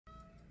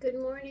Good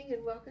morning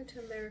and welcome to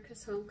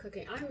America's Home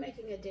Cooking. I'm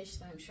making a dish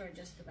that I'm sure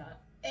just about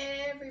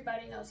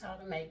everybody knows how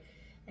to make,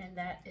 and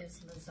that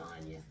is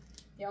lasagna.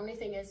 The only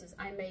thing is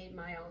I made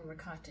my own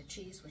ricotta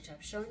cheese, which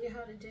I've shown you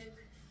how to do.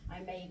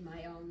 I made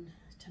my own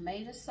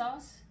tomato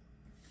sauce,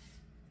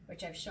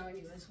 which I've shown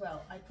you as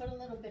well. I put a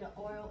little bit of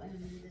oil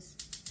in this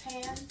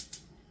pan,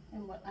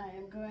 and what I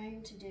am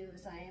going to do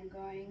is I am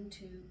going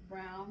to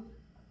brown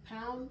a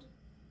pound.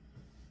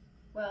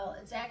 Well,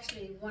 it's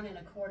actually 1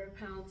 1/4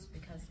 pounds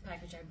because the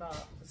package I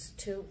bought was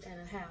 2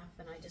 1/2,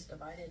 and I just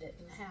divided it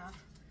in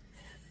half.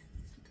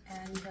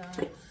 And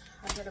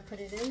I'm going to put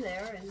it in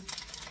there and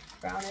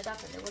brown it up,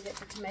 and then we'll get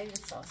the tomato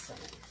sauce in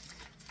it.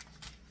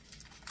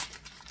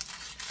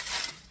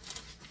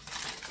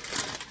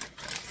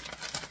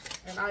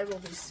 And I will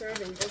be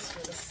serving this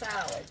with a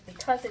salad.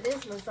 Because it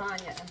is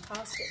lasagna and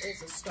pasta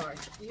is a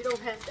starch, you don't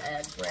have to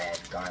add bread,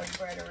 garlic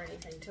bread, or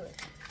anything to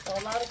it. So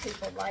a lot of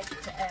people like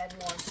to add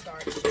more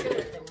starch to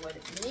it than what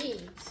it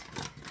needs.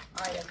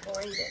 I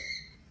avoid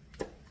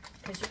it.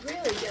 Because you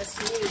really just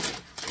need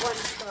 1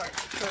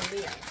 starch per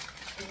meal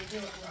when you do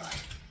it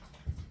right.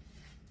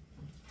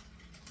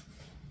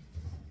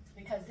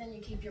 Because then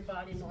you keep your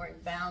body more in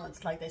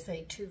balance. Like they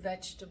say, 2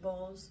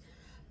 vegetables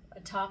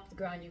atop the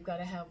ground, you've got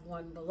to have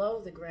 1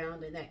 below the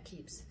ground, and that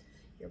keeps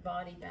your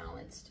body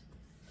balanced.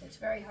 It's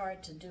very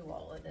hard to do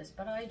all of this,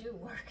 but I do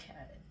work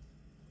at it.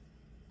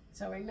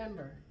 So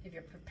remember, if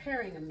you're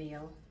preparing a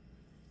meal,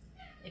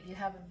 if you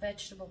have a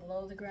vegetable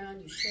below the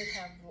ground, you should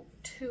have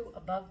 2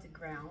 above the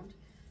ground,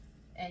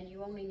 and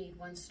you only need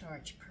 1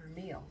 starch per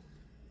meal.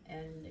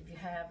 And if you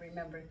have,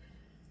 remember,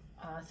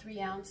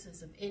 3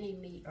 ounces of any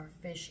meat or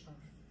fish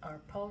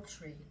or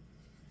poultry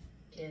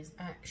is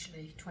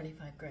actually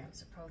 25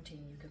 grams of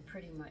protein. You can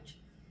pretty much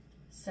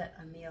set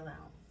a meal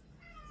out.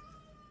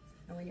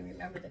 And when you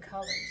remember the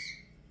colors,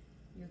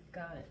 you've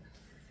got it.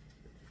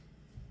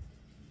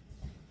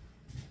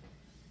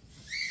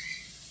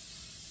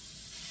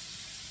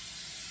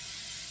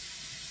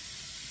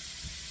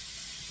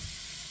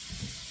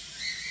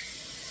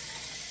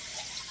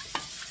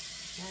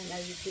 I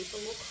know you people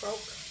will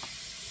croak,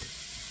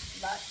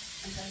 but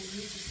I'm going to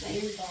use the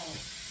same bowl.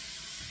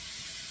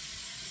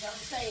 Don't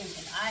say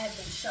anything. I have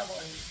been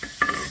shoveling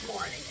this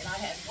morning, and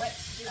I had wet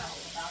snow,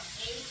 about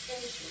 8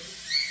 inches,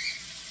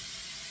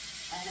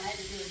 and I had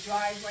to do a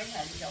driveway. I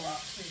had to go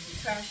out to the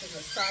trash of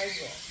the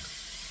sidewalk.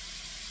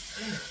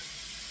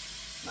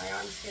 My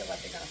arms feel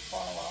like they're going to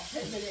fall off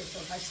as it is, so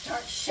if I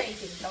start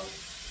shaking, don't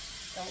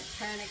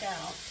panic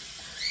out.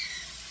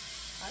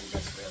 I'm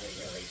just really,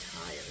 really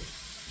tired.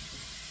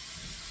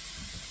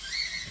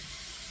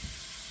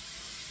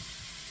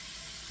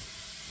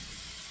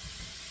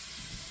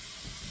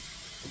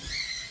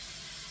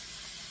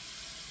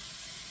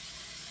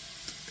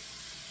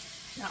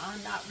 Now,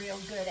 I'm not real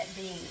good at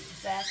being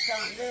exact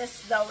on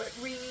this, though it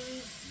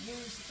reads,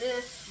 use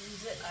this,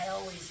 use it. I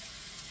always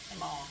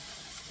am off.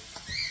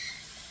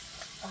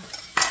 Oh,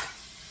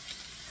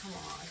 come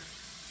on.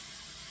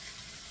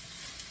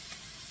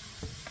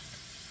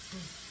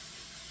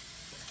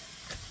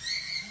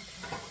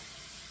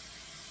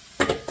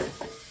 Okay.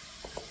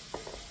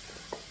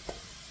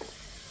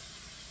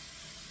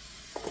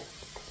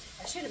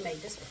 I should have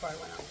made this before I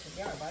went out to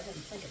the yard, but I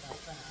didn't think about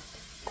that.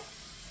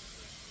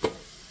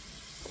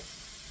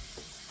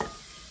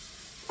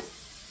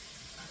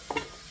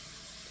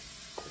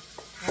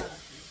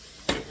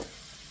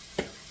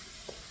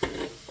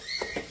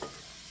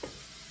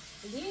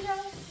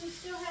 We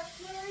still have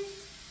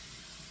flurries.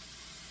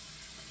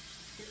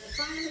 Did it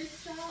finally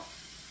stop?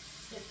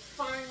 It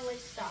finally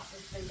stopped.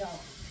 It's been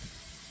going.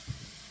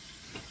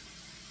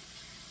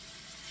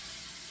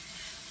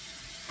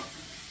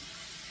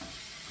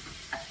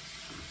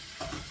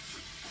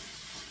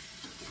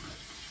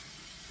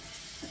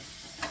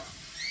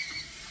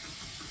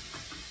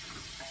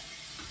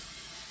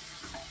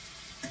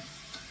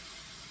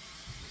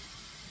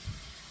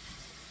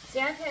 See,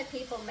 I've had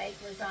people make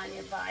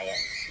lasagna by it,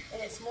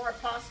 and it's more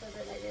pasta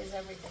than it is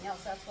everything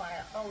else. That's why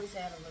I always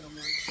add a little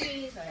more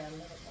cheese, I add a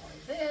little more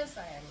of this,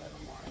 I add a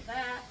little more of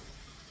that.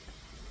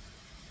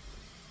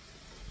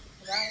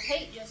 But I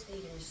hate just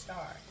eating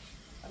starch.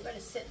 I'm going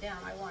to sit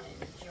down. I want to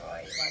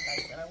enjoy, like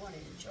I said, I want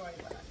to enjoy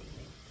what I'm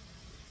eating.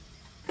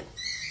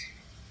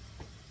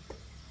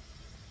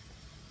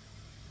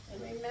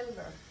 And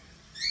remember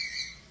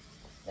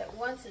that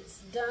once it's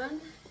done,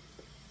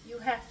 you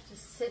have to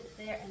sit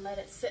there and let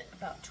it sit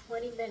about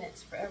 20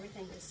 minutes for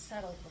everything to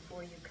settle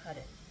before you cut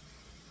it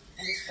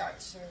and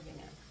start serving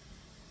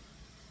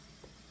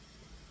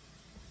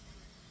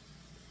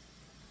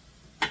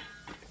it.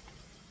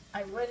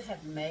 I would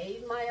have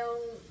made my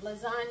own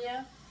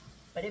lasagna,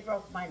 but it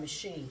broke my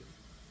machine.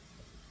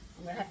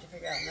 I'm going to have to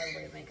figure out another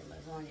way of making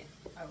lasagna.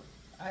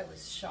 I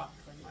was shocked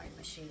when my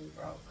machine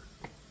broke.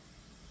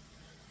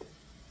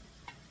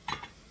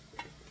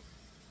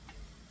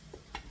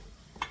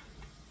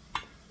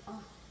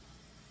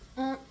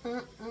 I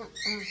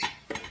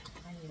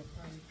need a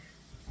break.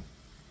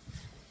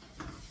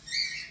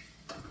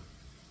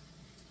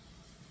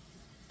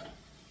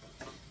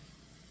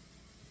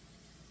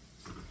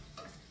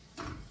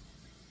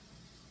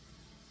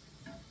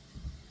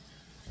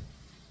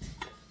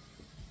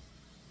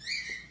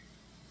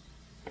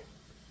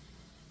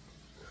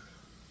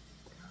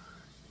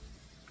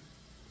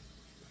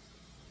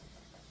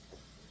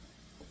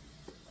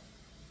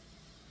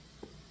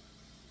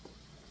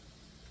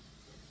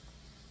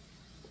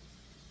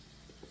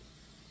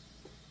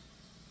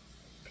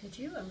 Could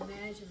you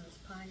imagine those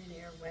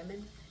pioneer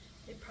women?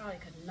 They probably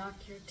could knock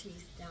your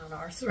teeth down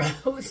our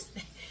throats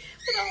with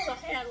all the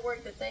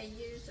handwork that they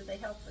used, and they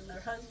helping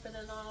their husband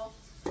and all.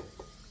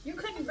 You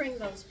couldn't bring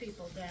those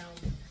people down.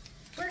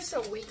 We're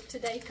so weak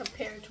today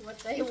compared to what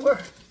they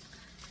were.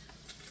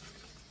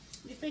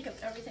 You think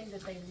of everything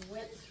that they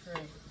went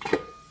through.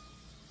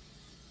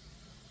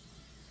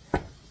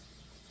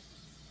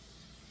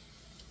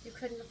 You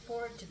couldn't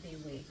afford to be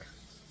weak.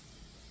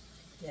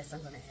 Yes,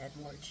 I'm going to add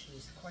more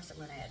cheese. Of course I'm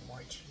going to add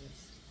more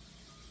cheese.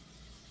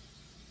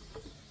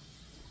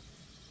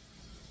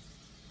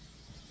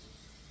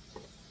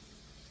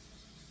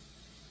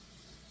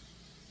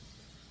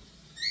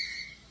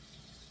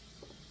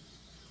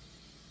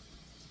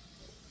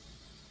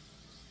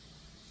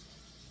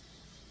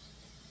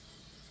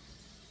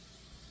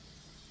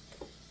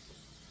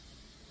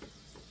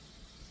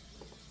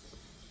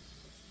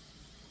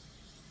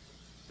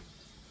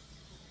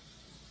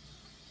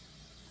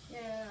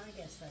 Yeah, I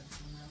guess that's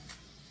enough.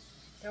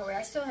 Don't worry,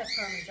 I still have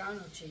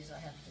Parmigiano cheese I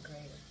have to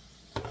grate.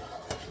 I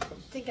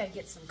think I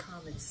get some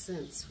common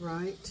sense,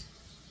 right?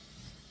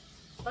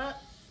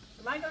 But,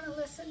 am I going to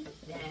listen?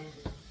 Nah.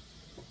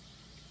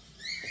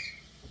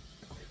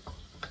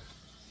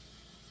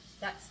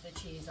 That's the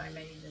cheese I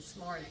made this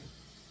morning.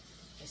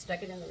 I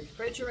stuck it in the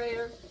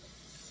refrigerator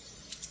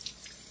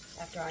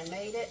after I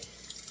made it.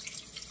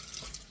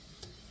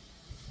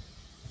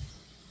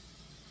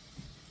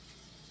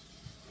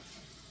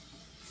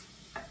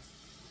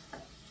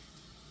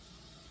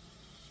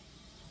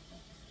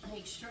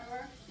 Make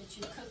sure that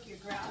you cook your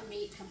ground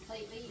meat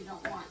completely. You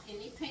don't want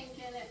any pink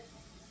in it.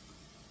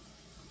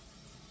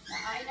 Now,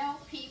 I know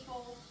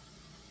people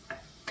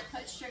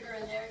put sugar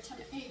in their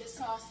tomato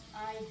sauce.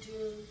 I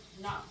do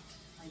not.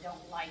 I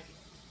don't like it.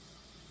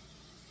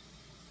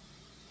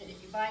 And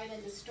if you buy it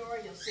in the store,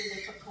 you'll see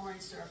they put corn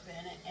syrup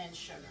in it and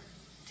sugar.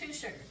 2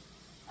 sugars.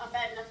 Not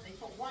bad enough they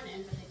put 1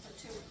 in, but they put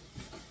 2 in.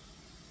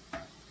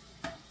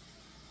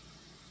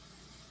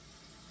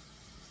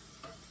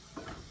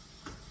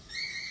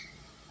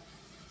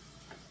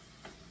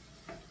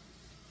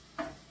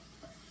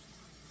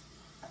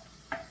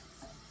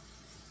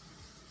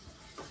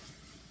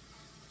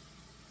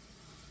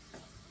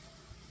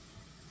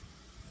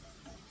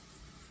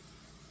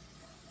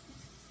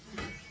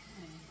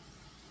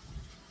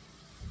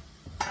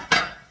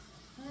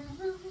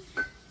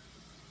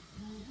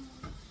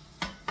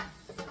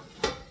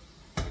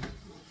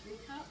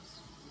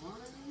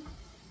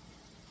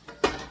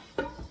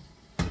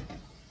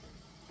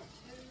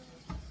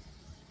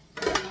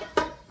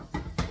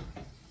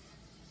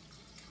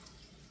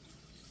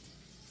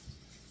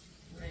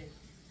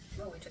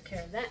 Well, we took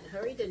care of that in a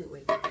hurry, didn't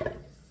we?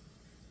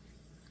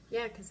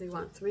 Yeah, because they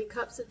want 3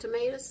 cups of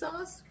tomato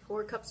sauce,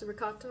 4 cups of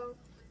ricotta.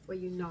 Well,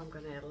 you know I'm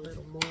going to add a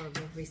little more of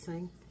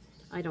everything.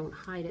 I don't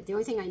hide it. The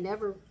only thing I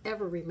never,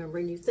 ever remember,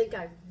 and you think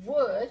I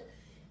would,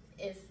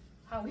 is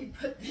how we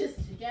put this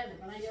together,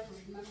 but I never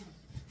remember.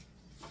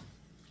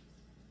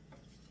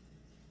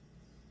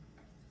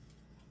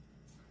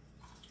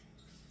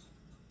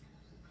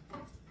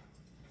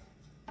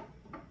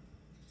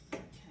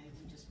 Okay,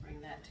 we just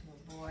bring that to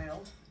a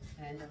boil,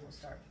 and then we'll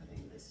start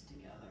putting this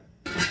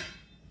together.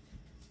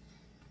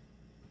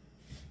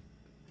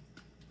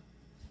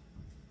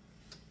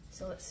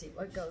 So let's see,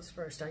 what goes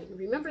first? I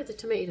remember the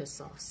tomato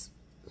sauce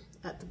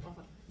at the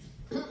bottom.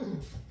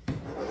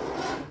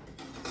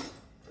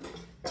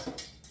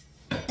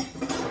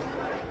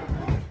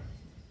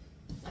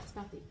 That's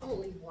not the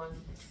only one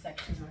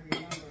section I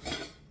remember.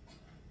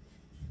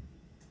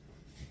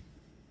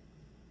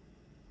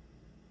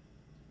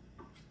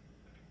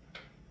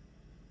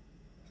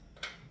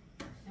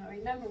 Now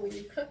remember, when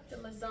you cook the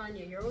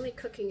lasagna, you're only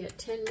cooking it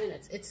 10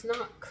 minutes. It's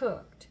not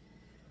cooked.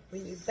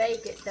 When you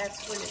bake it,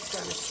 that's when it's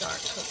going to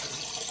start cooking.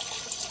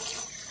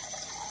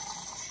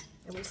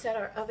 And we set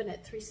our oven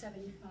at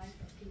 375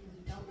 for people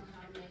who don't know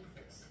how to make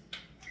this.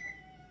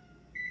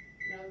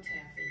 No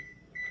taffy.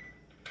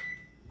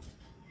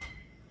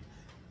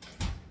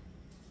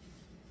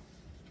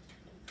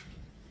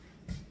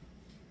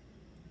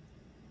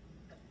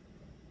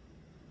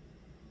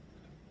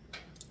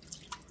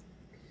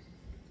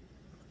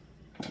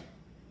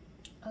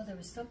 Oh, there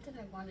was something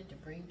I wanted to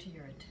bring to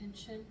your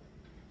attention.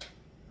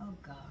 Oh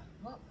God,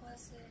 what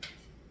was it?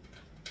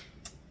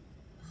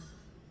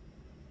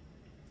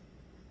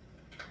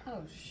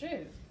 Oh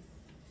shoot.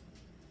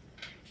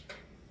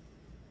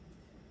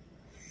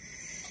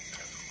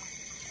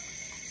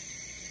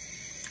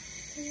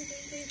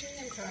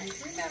 I'm trying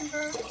to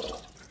remember.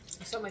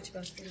 So much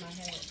goes through my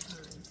head at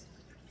times.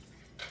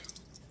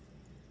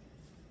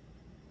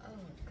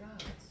 Oh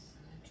God,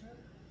 Sandra.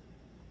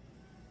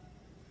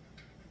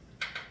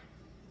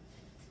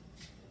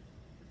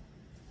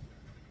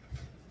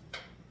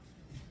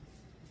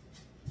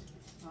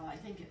 Well, I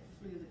think it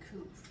flew the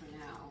coop for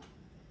now.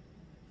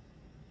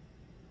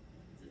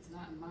 It's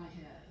not in my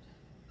head.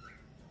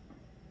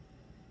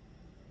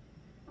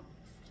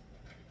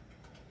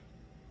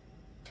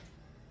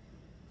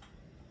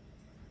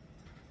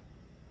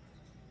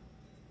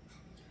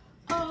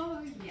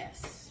 Oh,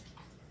 yes.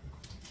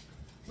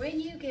 When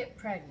you get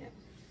pregnant,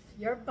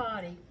 your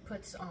body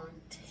puts on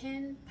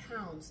 10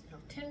 pounds. Now,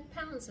 10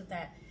 pounds of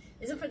that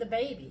isn't for the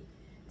baby.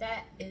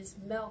 That is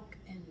milk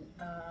and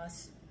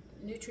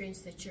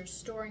nutrients that you're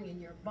storing in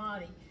your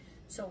body.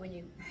 So when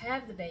you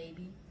have the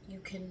baby,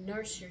 you can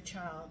nurse your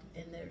child,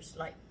 and there's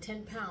like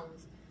 10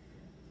 pounds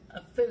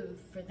of food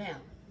for them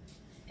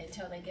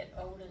until they get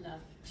old enough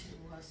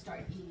to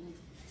start eating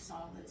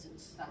solids and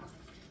stuff.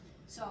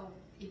 So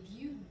if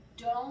you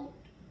don't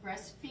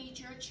breastfeed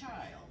your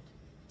child,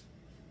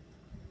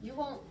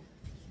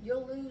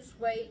 you'll lose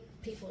weight.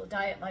 People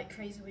diet like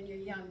crazy when you're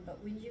young, but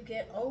when you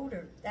get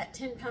older, that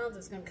 10 pounds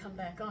is going to come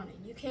back on,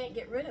 and you can't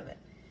get rid of it.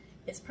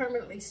 It's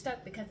permanently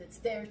stuck because it's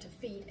there to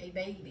feed a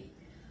baby.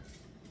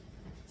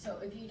 So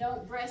if you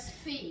don't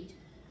breastfeed,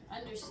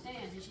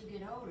 understand as you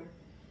get older,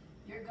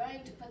 you're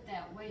going to put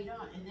that weight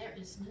on, and there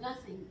is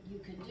nothing you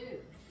can do.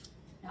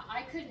 Now,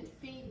 I couldn't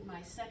feed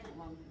my second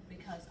one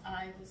because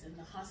I was in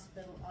the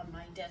hospital on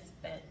my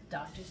deathbed.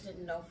 Doctors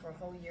didn't know for a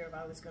whole year if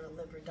I was going to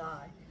live or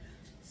die.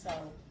 So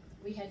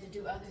we had to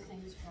do other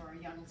things for our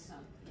young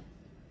son.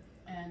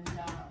 And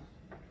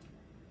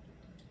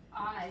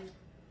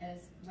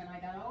when I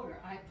got older,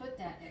 I put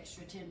that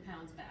extra 10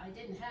 pounds back. I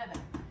didn't have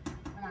it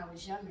when I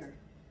was younger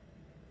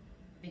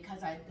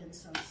because I'd been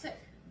so sick.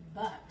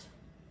 But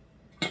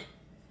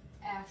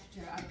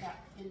after I got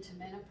into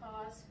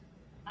menopause,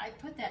 I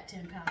put that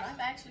 10 pounds. I've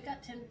actually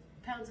got 10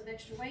 pounds of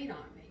extra weight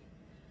on me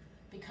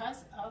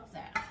because of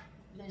that.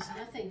 There's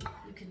nothing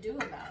you can do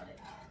about it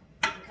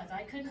because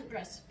I couldn't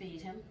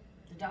breastfeed him.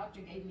 The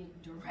doctor gave me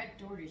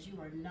direct orders,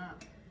 you are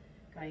not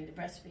going to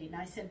breastfeed. And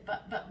I said,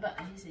 but.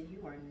 And he said,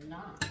 you are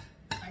not.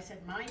 I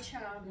said, my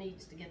child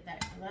needs to get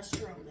that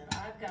cholesterol that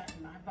I've got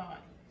in my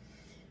body.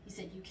 He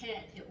said, you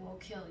can't, it will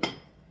kill you.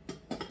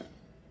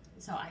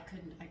 So I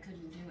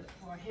couldn't do it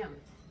for him.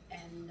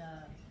 And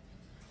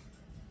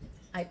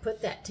I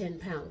put that 10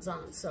 pounds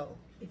on. So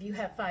if you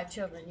have 5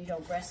 children and you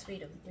don't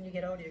breastfeed them, when you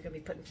get older, you're going to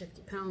be putting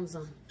 50 pounds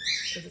on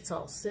because it's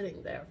all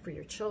sitting there for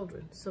your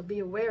children. So be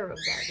aware of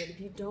that if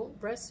you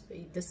don't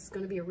breastfeed, this is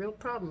going to be a real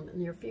problem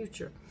in your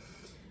future.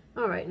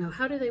 All right, now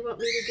how do they want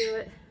me to do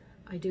it?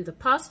 I do the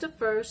pasta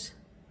first.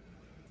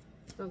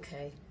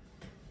 Okay.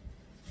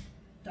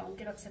 Don't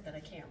get upset that I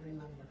can't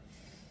remember.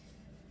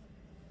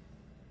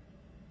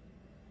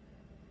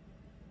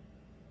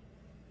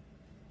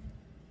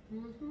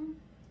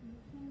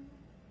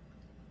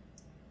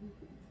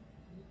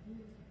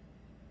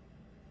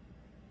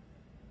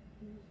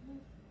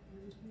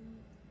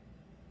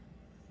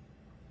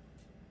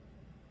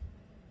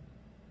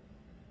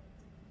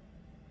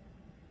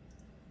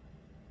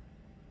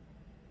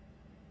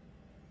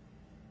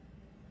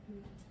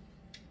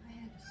 I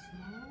had a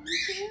small one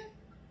here.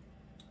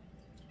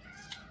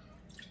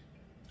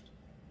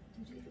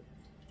 Did you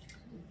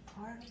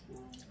part of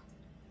one?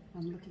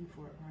 I'm looking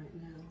for it right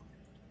now.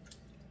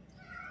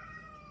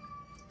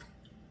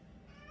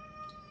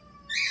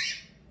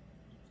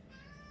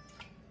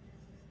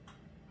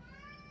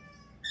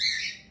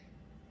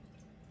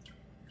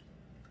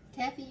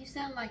 Taffy, you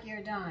sound like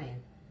you're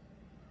dying.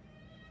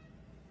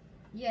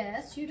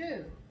 Yes, you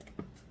do.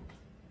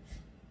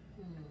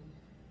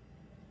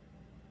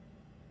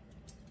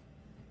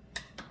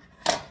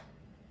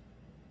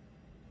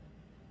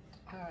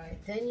 All right,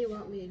 then you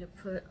want me to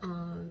put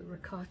on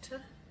ricotta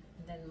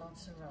and then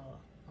mozzarella.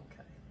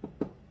 Okay.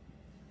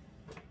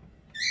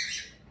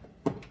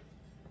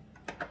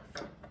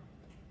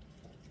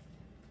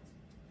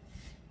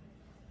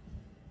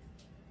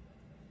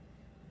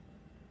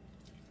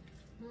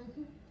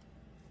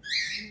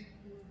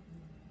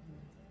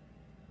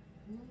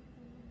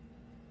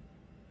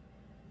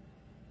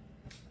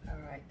 All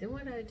right, then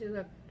what I do,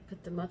 I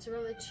put the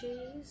mozzarella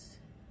cheese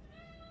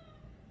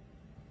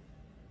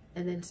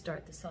and then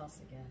start the sauce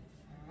again.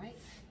 All right.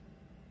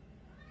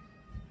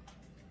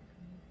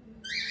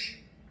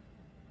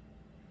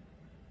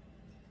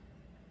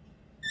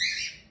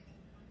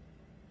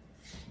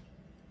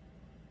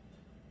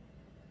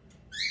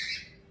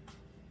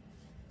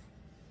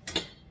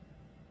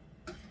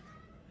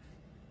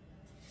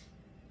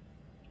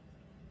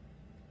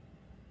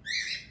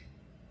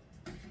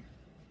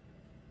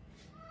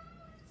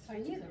 I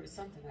knew there was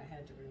something I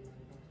had to remember.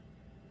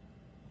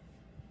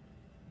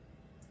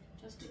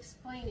 Just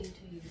explaining to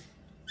you.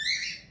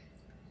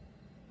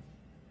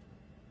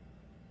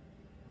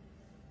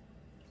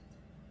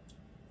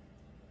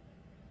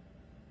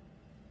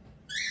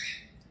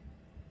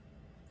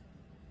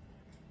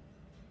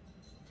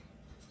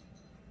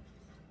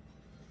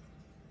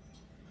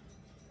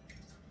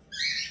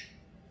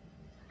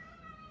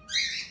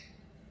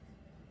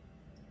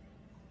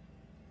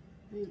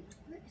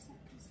 Where is that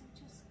piece I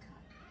just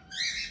cut?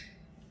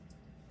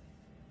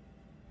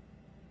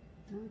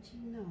 Don't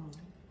you know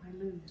I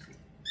lose it?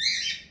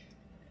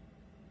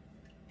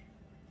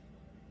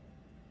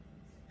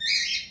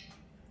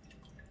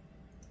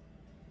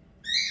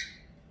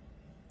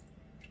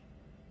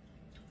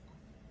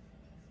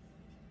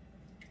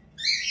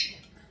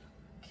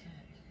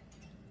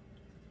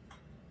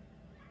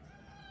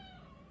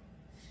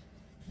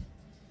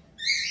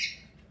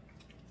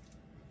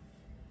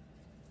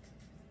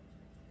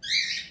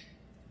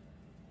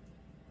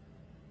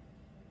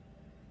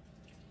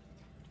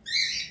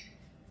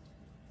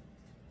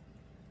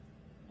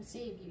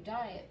 see, if you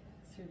diet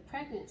through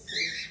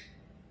pregnancy,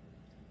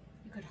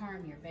 you could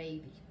harm your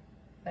baby,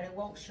 but it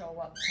won't show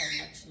up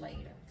till much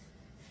later.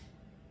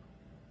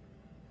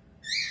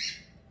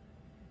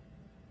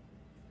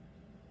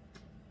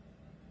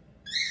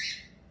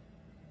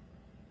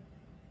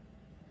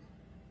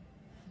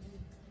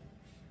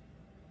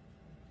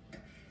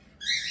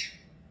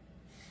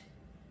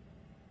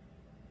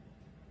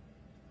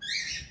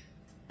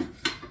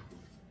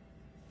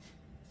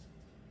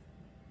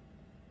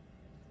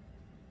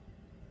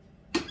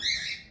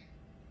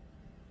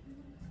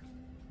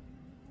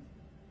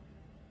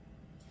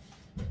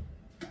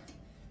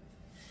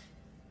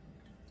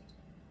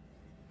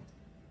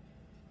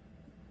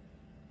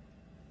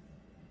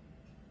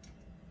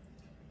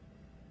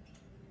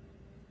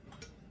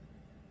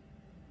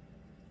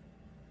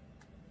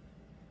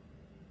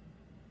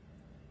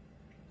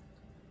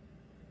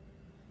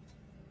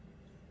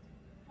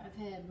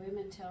 I've had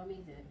women tell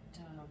me that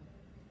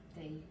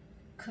they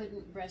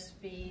couldn't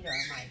breastfeed, or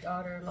my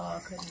daughter-in-law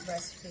couldn't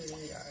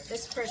breastfeed, or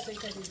this person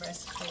couldn't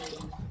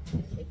breastfeed.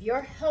 If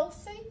you're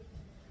healthy,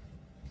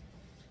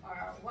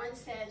 or one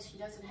said she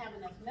doesn't have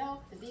enough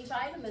milk, the B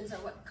vitamins are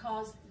what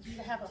cause you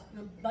to have an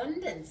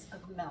abundance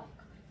of milk.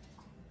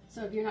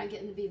 So if you're not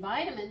getting the B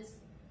vitamins,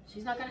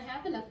 she's not going to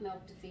have enough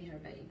milk to feed her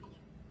baby.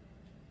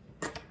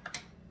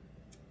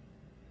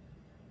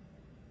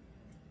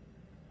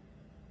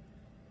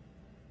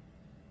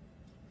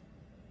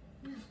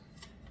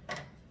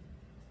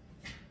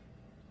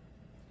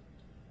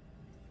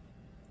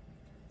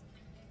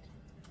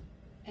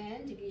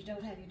 And if you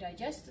don't have your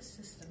digestive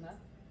system up,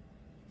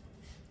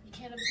 you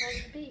can't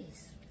absorb the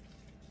bees.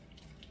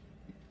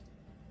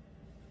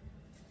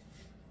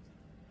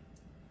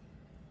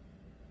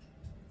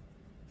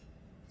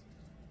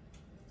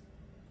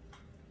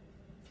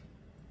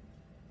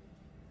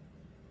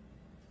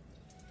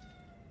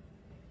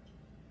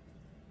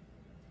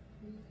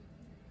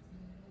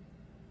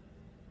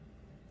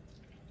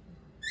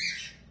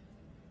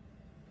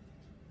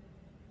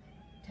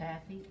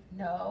 Taffy,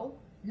 no,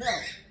 no,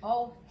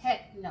 oh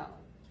heck no.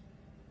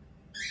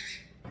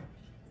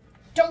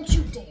 Don't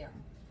you dare.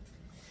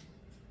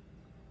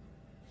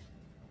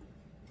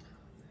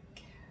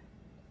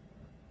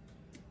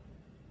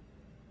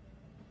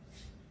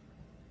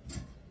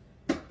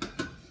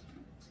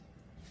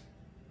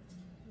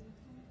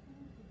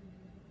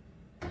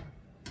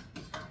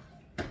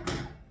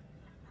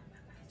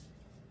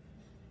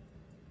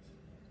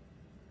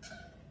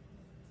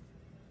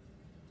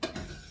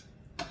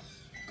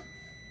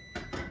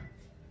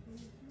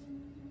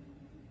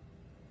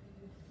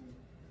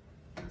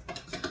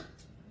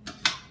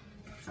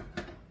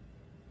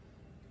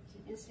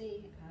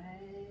 See, I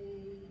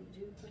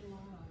do put a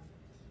lot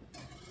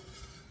on.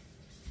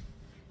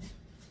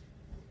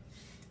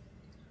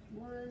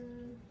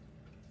 1,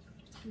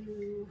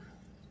 2,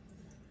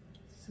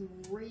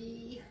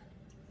 3.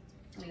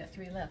 We got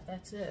 3 left.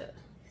 That's it.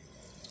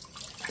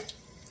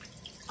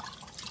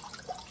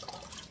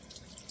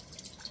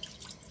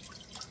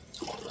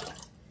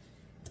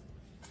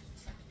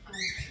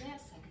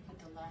 Yes, I could put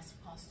the last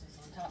pastas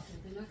on top, but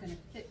they're not going to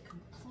fit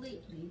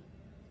completely.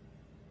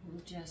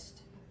 We'll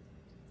just.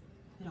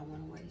 I don't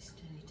want to waste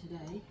any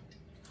today.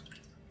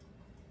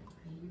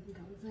 You can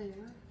go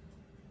there.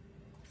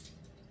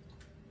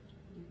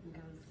 You can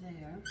go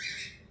there.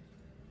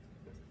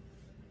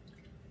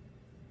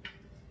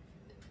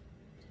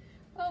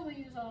 Well, we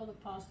use all the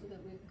pasta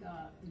that we've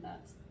got, and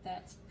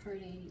that's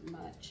pretty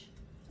much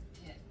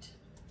it.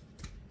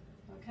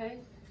 Okay?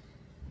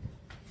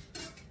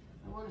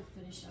 I want to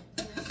finish up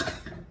this.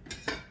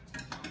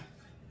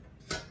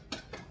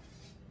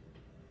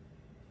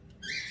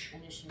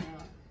 Finishing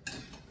up.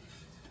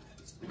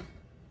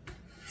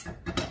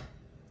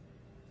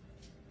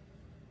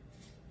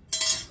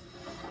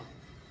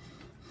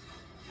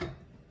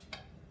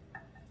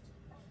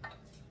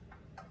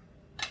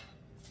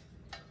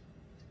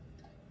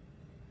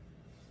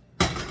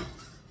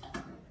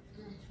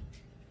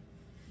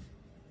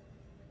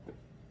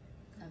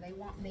 They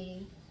want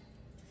me,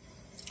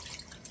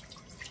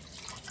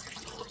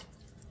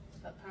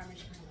 but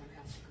Parmesan, I'm going to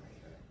have to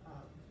grate it.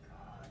 Oh,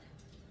 God.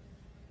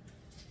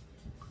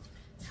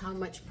 How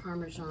much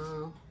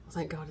Parmesan?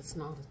 Thank God it's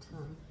not a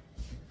ton.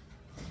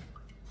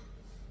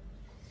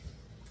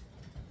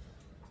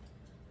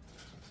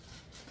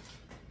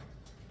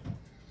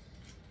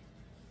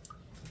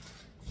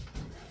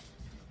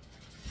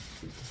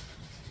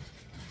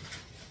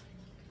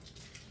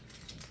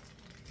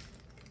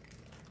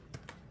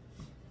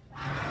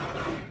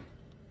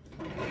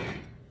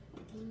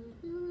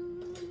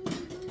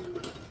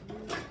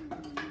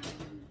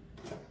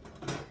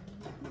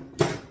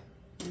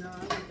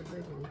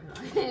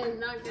 I'm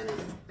not going to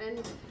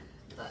spend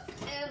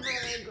forever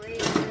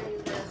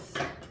grating this.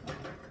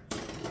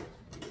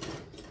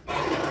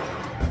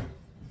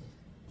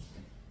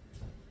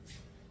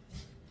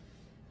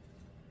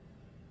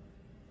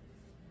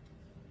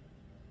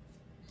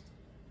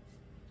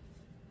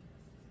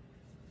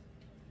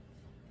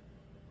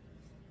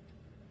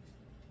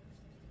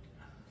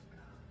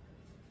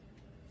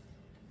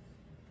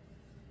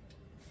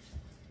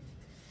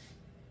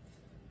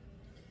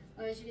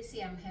 Well, as you can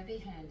see, I'm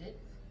heavy-handed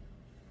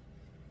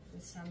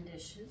with some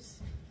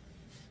dishes.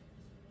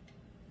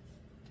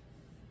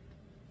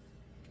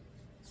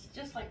 It's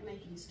just like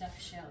making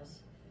stuffed shells.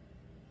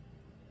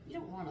 You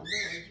don't want to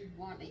live, you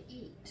want to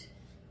eat.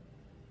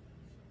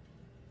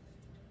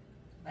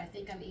 If I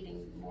think I'm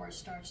eating more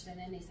starch than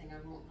anything,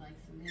 I won't like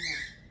the meal.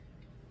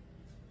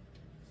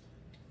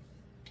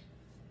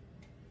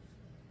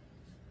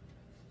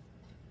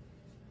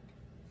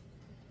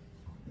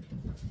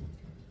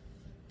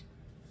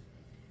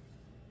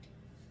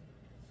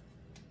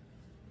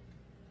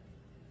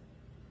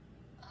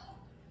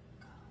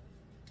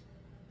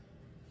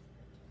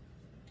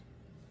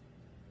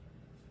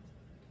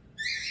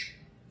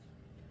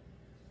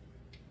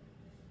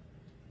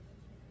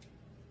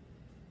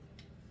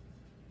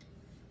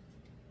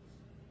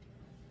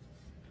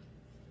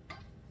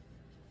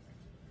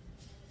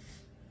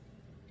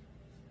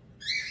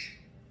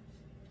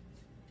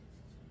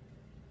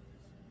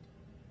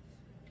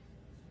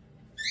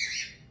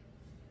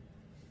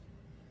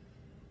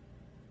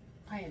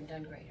 I am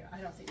done grater. I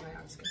don't think my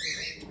arms can do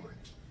it anymore.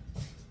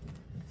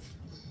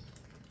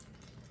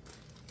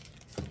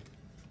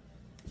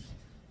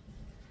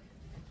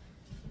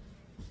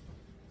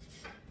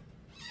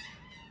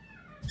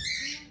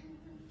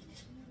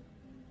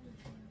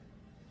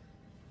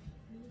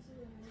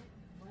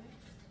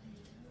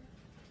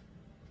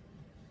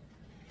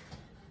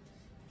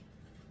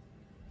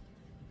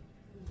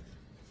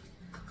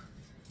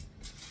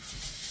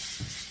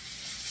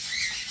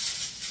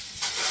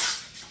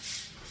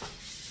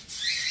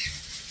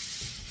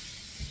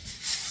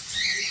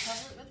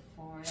 Cover it with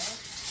foil.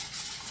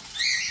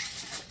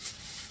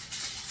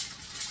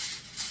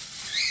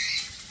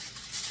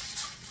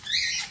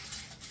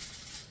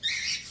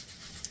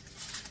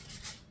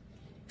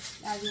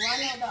 Now, you want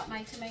to know about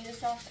my tomato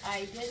sauce?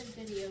 I did a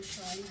video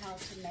showing how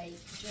to make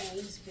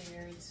James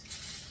Beard's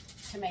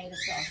tomato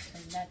sauce,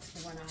 and that's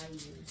the one I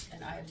use,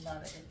 and I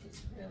love it.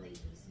 It's really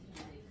easy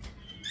to make.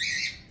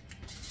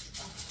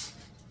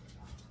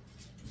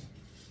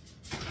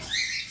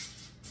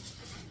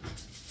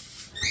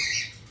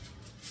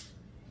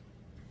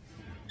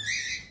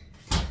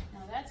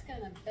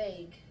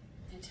 Bake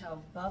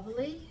until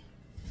bubbly,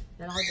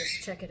 and I'll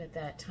just check it at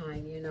that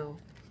time, you know.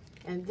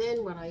 And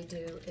then what I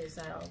do is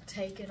I'll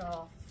take it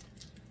off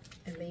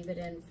and leave it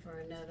in for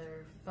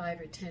another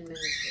 5 or 10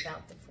 minutes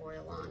without the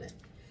foil on it.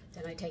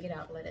 Then I take it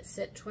out, let it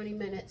sit 20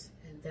 minutes,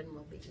 and then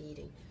we'll be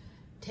eating.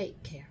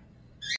 Take care.